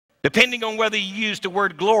depending on whether you use the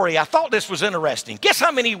word glory. I thought this was interesting. Guess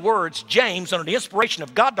how many words James, under the inspiration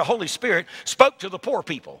of God the Holy Spirit, spoke to the poor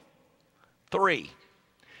people? 3.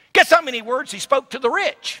 Guess how many words he spoke to the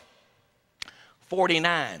rich?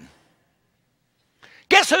 49.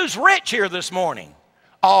 Guess who's rich here this morning?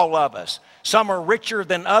 All of us. Some are richer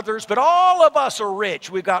than others, but all of us are rich.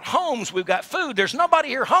 We've got homes, we've got food. There's nobody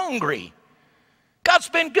here hungry. God's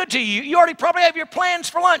been good to you. You already probably have your plans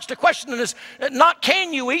for lunch. The question is not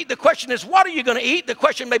can you eat. The question is what are you going to eat. The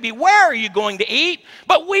question may be where are you going to eat.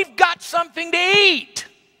 But we've got something to eat.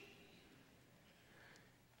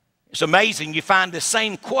 It's amazing. You find the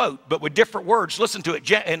same quote, but with different words. Listen to it.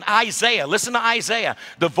 In Isaiah, listen to Isaiah.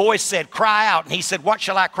 The voice said, cry out. And he said, what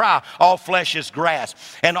shall I cry? All flesh is grass,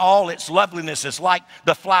 and all its loveliness is like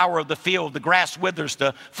the flower of the field. The grass withers,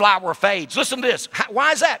 the flower fades. Listen to this.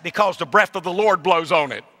 Why is that? Because the breath of the Lord blows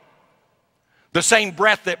on it. The same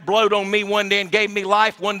breath that blowed on me one day and gave me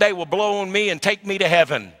life, one day will blow on me and take me to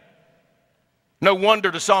heaven. No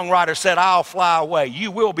wonder the songwriter said, I'll fly away. You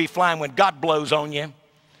will be flying when God blows on you.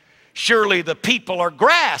 Surely the people are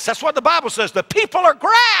grass. That's what the Bible says. The people are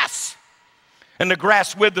grass. And the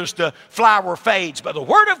grass withers, the flower fades. But the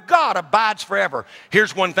word of God abides forever.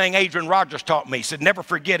 Here's one thing Adrian Rogers taught me. He said, never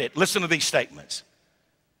forget it. Listen to these statements.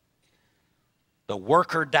 The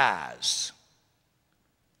worker dies,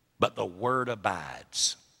 but the word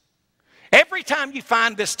abides. Every time you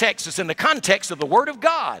find this text, it's in the context of the Word of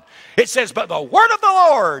God. It says, but the Word of the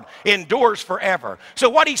Lord endures forever. So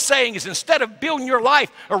what he's saying is instead of building your life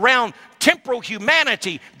around temporal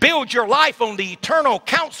humanity, build your life on the eternal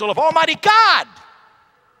counsel of Almighty God.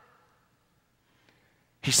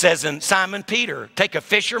 He says in Simon Peter, take a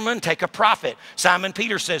fisherman, take a prophet. Simon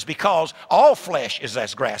Peter says, because all flesh is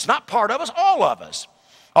as grass. Not part of us, all of us.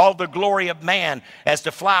 All the glory of man as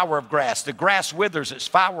the flower of grass. The grass withers, its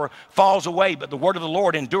flower falls away, but the word of the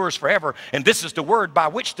Lord endures forever. And this is the word by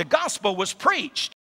which the gospel was preached.